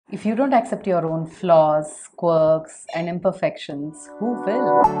If you don't accept your own flaws, quirks, and imperfections, who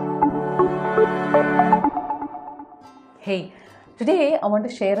will? Hey, today I want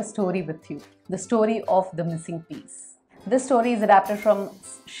to share a story with you. The story of the missing piece. This story is adapted from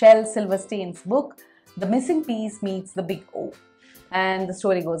Shel Silverstein's book, The Missing Piece Meets the Big O. And the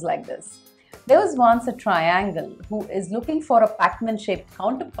story goes like this. There was once a triangle who is looking for a Pac-Man-shaped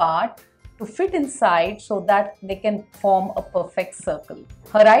counterpart to fit inside so that they can form a perfect circle.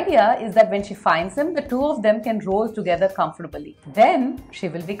 Her idea is that when she finds him, the two of them can roll together comfortably. Then she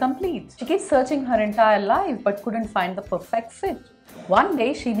will be complete. She keeps searching her entire life but couldn't find the perfect fit. One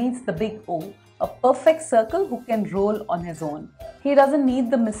day she meets the Big O, a perfect circle who can roll on his own. He doesn't need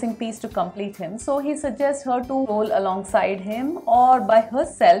the missing piece to complete him, so he suggests her to roll alongside him or by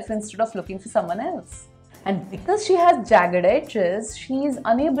herself instead of looking for someone else. And because she has jagged edges, she is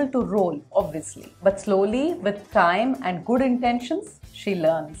unable to roll, obviously. But slowly, with time and good intentions, she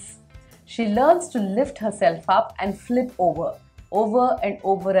learns. She learns to lift herself up and flip over and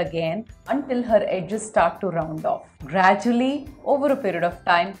over again until her edges start to round off. Gradually, over a period of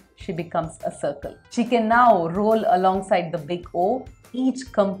time, she becomes a circle. She can now roll alongside the Big O,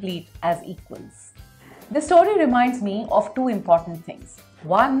 each complete as equals. This story reminds me of two important things.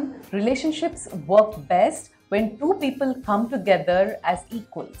 One, relationships work best when two people come together as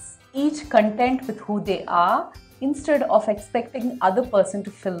equals, each content with who they are instead of expecting other person to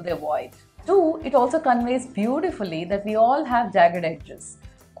fill their void. Two, it also conveys beautifully that we all have jagged edges,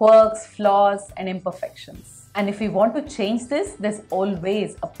 quirks, flaws, and imperfections. And if we want to change this, there's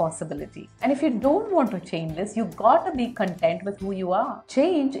always a possibility. And if you don't want to change this, you gotta be content with who you are.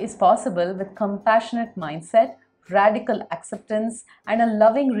 Change is possible with compassionate mindset, radical acceptance, and a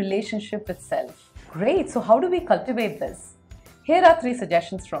loving relationship with self. Great, so how do we cultivate this? Here are 3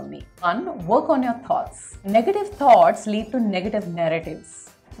 suggestions from me. 1. Work on your thoughts. Negative thoughts lead to negative narratives.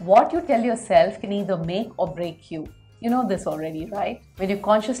 What you tell yourself can either make or break you. You know this already, right? When you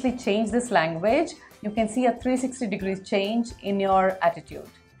consciously change this language, you can see a 360 degrees change in your attitude.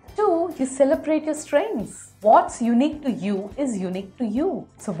 2. You celebrate your strengths. What's unique to you is unique to you.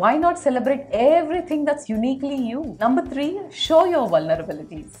 So why not celebrate everything that's uniquely you? Number 3. Show your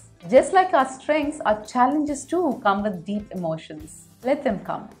vulnerabilities. Just like our strengths, our challenges too come with deep emotions. Let them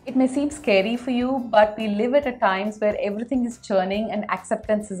come. It may seem scary for you, but we live at a times where everything is churning and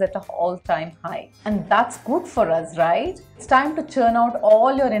acceptance is at an all-time high. And that's good for us, right? It's time to churn out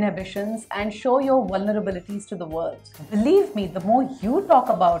all your inhibitions and show your vulnerabilities to the world. Believe me, the more you talk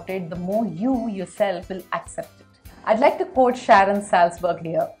about it, the more you yourself will accept it. I'd like to quote Sharon Salzberg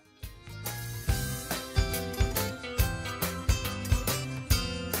here.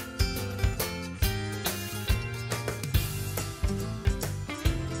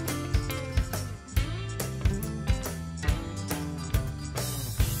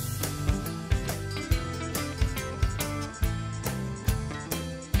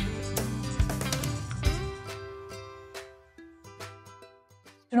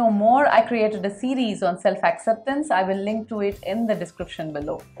 To know more, I created a series on self-acceptance. I will link to it in the description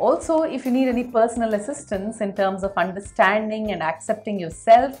below. Also, if you need any personal assistance in terms of understanding and accepting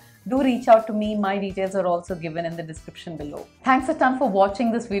yourself, do reach out to me. My details are also given in the description below. Thanks a ton for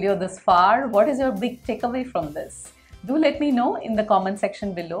watching this video this far. What is your big takeaway from this? Do let me know in the comment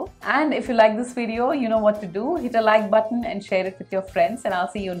section below. And if you like this video, you know what to do. Hit a like button and share it with your friends. And I'll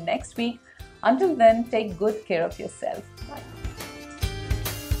see you next week. Until then, take good care of yourself. Bye.